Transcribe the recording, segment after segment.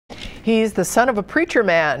He's the son of a preacher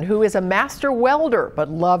man who is a master welder but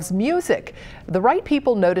loves music. The right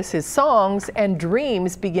people notice his songs and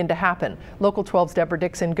dreams begin to happen. Local 12's Deborah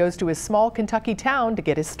Dixon goes to his small Kentucky town to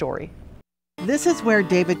get his story. This is where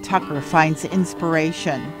David Tucker finds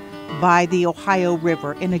inspiration, by the Ohio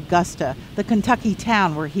River in Augusta, the Kentucky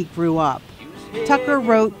town where he grew up. Tucker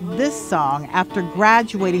wrote this song after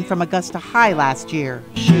graduating from Augusta High last year.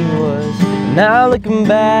 She was not looking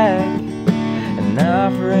back, and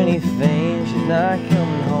not for anything. She's not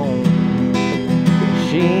coming home.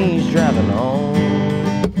 She's driving home.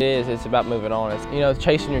 It's about moving on. It's,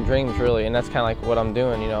 chasing your dreams really, and that's kind of like what I'm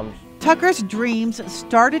doing, Tucker's dreams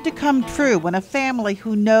started to come true when a family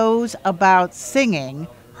who knows about singing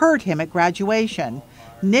heard him at graduation.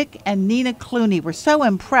 Nick and Nina Clooney were so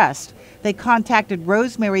impressed, they contacted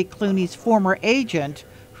Rosemary Clooney's former agent,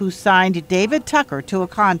 who signed David Tucker to a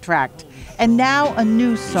contract. And now a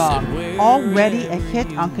new song, already a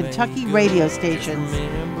hit on Kentucky radio stations,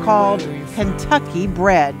 called Kentucky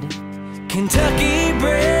Bred. Kentucky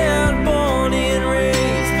bred, born and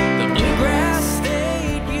raised, the bluegrass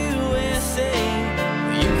state, USA.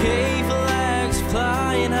 The UK flags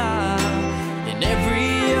flying high in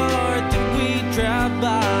every yard that we drive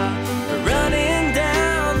by. We're running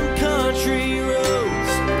down the country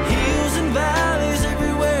roads, hills and valleys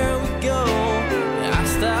everywhere we go. I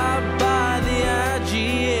stopped by the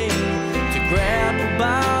IGA to grab a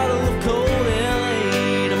bottle of cold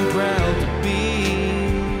L8. I'm proud to be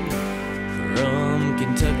from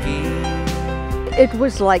Kentucky. It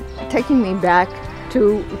was like taking me back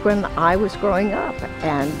to when I was growing up,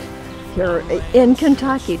 and here in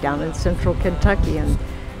Kentucky, down in central Kentucky, and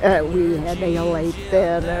we had L8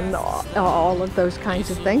 then, and all of those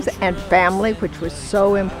kinds of things, and family, which was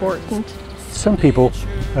so important. Some people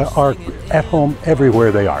are at home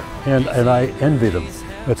everywhere they are, and I envy them.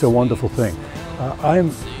 It's a wonderful thing.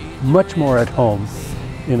 I'm much more at home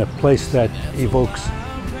in a place that evokes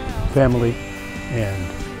family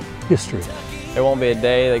and history. There won't be a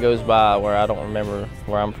day that goes by where I don't remember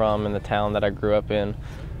where I'm from and the town that I grew up in,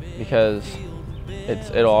 because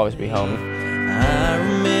it'll always be home. I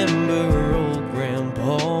remember old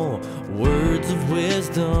Grandpa, words of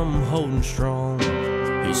wisdom holding strong.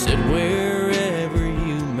 He said, wherever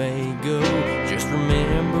you may go, just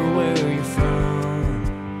remember where you're from.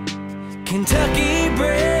 Kentucky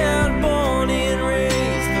bred, born and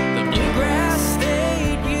raised, the bluegrass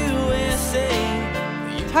state,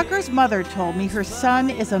 USA. Tucker's mother told me her son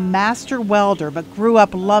is a master welder but grew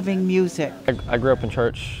up loving music. I grew up in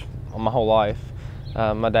church my whole life.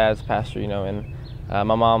 My dad's a pastor, and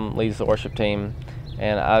my mom leads the worship team,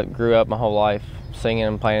 and I grew up my whole life singing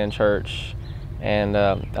and playing in church, and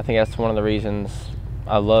I think that's one of the reasons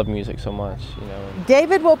I love music so much.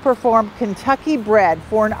 David will perform Kentucky Bred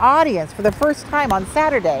for an audience for the first time on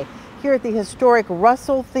Saturday here at the historic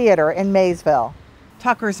Russell Theater in Maysville.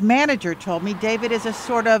 Tucker's manager told me David is a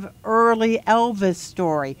sort of early Elvis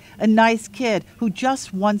story, a nice kid who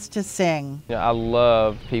just wants to sing. I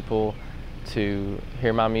love people to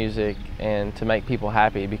hear my music and to make people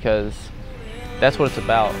happy, because that's what it's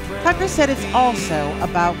about. Tucker said it's also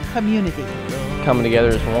about community. Coming together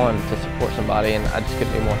as one to support somebody, and I just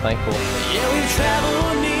couldn't be more thankful. Yeah, we've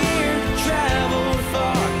traveled near, traveled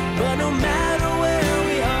far, but no matter where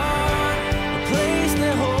we are, the place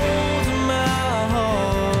that holds my heart.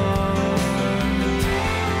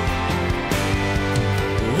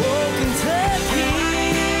 Oh, Kentucky.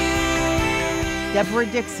 Deborah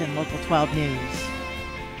Dixon, Local 12 News.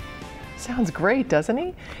 Sounds great, doesn't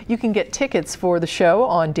he? You can get tickets for the show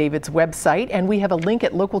on David's website, and we have a link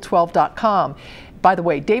at local12.com. By the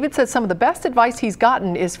way, David says some of the best advice he's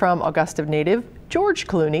gotten is from Augusta native George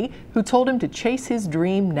Clooney, who told him to chase his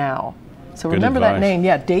dream now. So remember that name.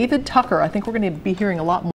 Yeah, David Tucker. I think we're going to be hearing a lot more.